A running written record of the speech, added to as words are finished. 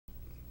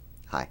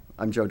Hi,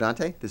 I'm Joe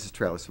Dante. This is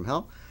Trailers from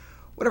Hell.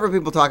 Whenever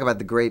people talk about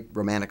the great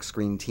romantic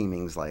screen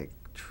teamings like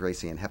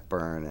Tracy and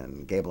Hepburn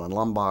and Gable and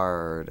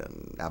Lombard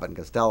and Abbott and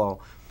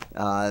Costello,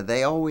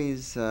 they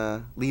always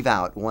leave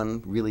out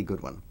one really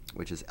good one,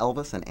 which is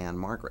Elvis and Ann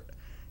Margret.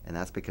 And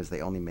that's because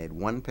they only made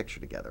one picture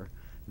together.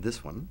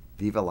 This one,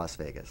 Viva Las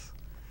Vegas,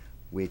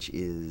 which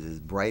is as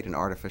bright and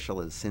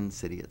artificial as Sin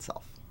City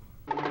itself.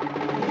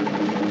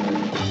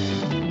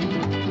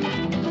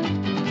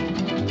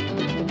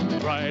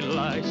 Bright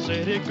light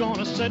city,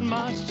 gonna set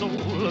my soul,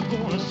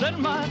 gonna set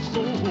my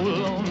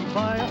soul on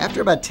fire.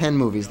 After about 10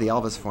 movies, the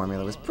Elvis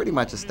formula was pretty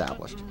much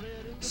established.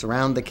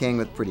 Surround the king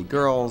with pretty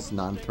girls,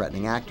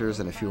 non-threatening actors,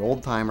 and a few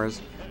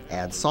old-timers,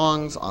 add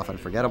songs, often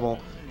forgettable,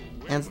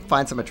 and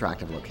find some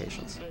attractive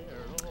locations.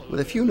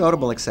 With a few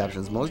notable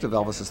exceptions, most of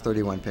Elvis's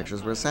 31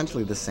 pictures were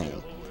essentially the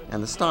same,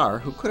 and the star,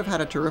 who could have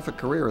had a terrific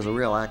career as a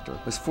real actor,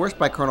 was forced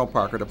by Colonel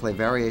Parker to play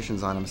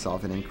variations on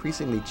himself in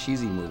increasingly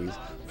cheesy movies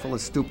full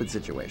of stupid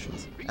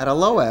situations. At a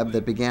low ebb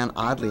that began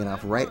oddly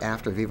enough right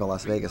after Viva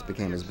Las Vegas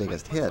became his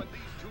biggest hit,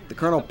 the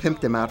Colonel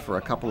pimped him out for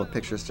a couple of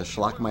pictures to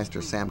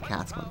Schlockmeister Sam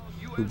Katzman,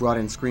 who brought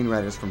in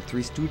screenwriters from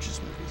Three Stooges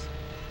movies.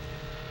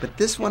 But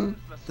this one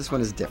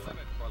is different.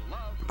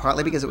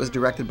 Partly because it was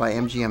directed by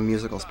MGM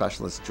musical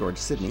specialist George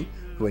Sidney,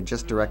 who had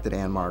just directed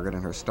Ann Margret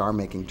in her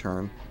star-making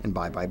turn in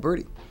Bye Bye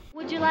Birdie.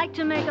 Would you like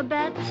to make a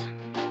bet?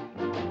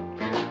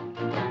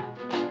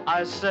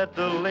 I said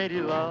the lady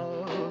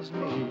loves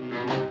me.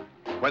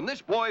 When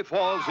this boy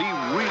falls, he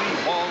really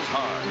falls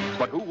hard.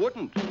 But who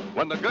wouldn't?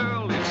 When the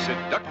girl is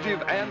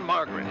seductive Ann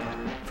Margret.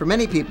 For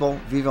many people,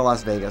 Viva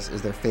Las Vegas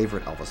is their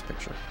favorite Elvis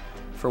picture.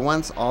 For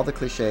once, all the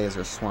cliches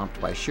are swamped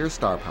by sheer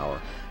star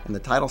power, and the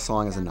title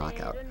song is a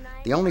knockout.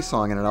 The only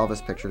song in an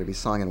Elvis picture to be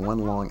sung in one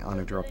long,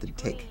 uninterrupted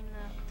take.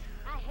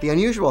 The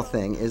unusual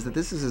thing is that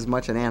this is as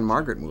much an Ann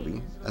Margret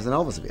movie as an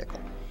Elvis vehicle.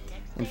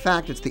 In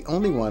fact, it's the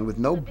only one with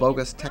no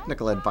bogus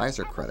technical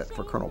advisor credit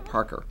for Colonel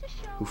Parker,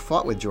 who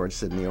fought with George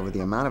Sidney over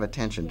the amount of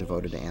attention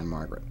devoted to Ann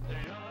Margret.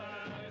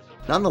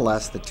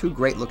 Nonetheless, the two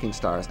great-looking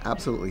stars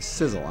absolutely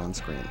sizzle on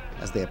screen,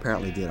 as they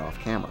apparently did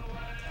off-camera.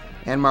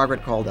 Ann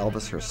Margret called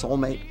Elvis her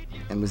soulmate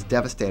and was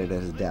devastated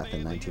at his death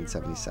in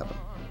 1977.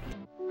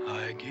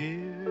 I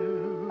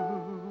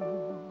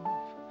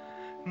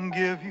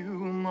give you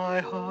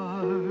my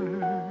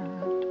heart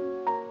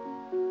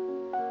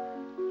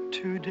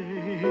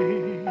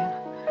today,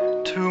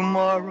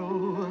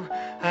 tomorrow,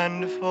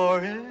 and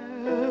forever.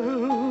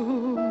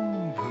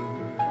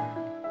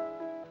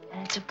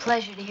 And it's a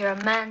pleasure to hear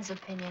a man's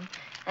opinion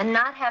and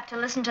not have to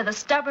listen to the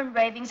stubborn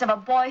ravings of a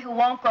boy who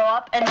won't grow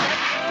up and...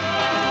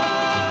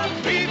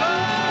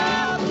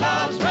 Viva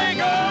Las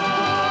Vegas!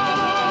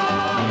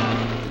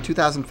 The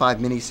 2005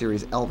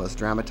 miniseries Elvis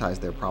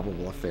dramatized their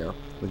probable affair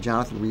with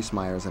Jonathan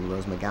Rhys-Meyers and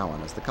Rose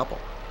McGowan as the couple.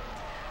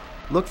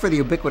 Look for the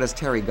ubiquitous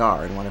Terry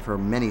Garr in one of her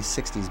many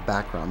 60s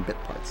background bit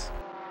parts.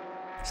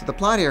 So the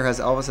plot here has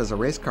Elvis as a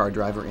race car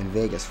driver in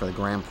Vegas for the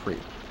Grand Prix,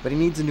 but he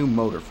needs a new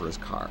motor for his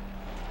car.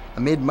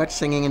 Amid much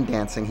singing and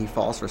dancing, he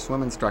falls for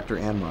swim instructor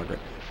Ann Margret,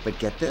 but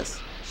get this,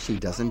 she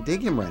doesn't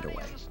dig him right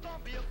away.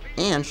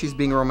 And she's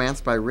being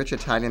romanced by rich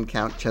Italian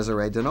Count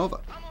Cesare de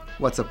Nova.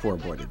 What's a poor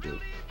boy to do?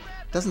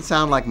 Doesn't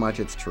sound like much,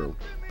 it's true,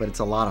 but it's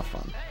a lot of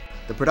fun.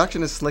 The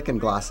production is slick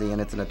and glossy,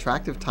 and it's an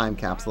attractive time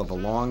capsule of a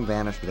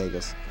long-vanished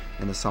Vegas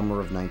in the summer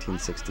of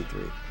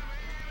 1963.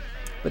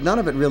 But none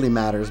of it really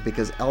matters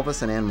because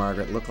Elvis and Ann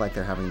Margret look like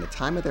they're having the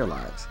time of their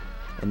lives,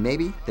 and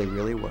maybe they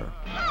really were.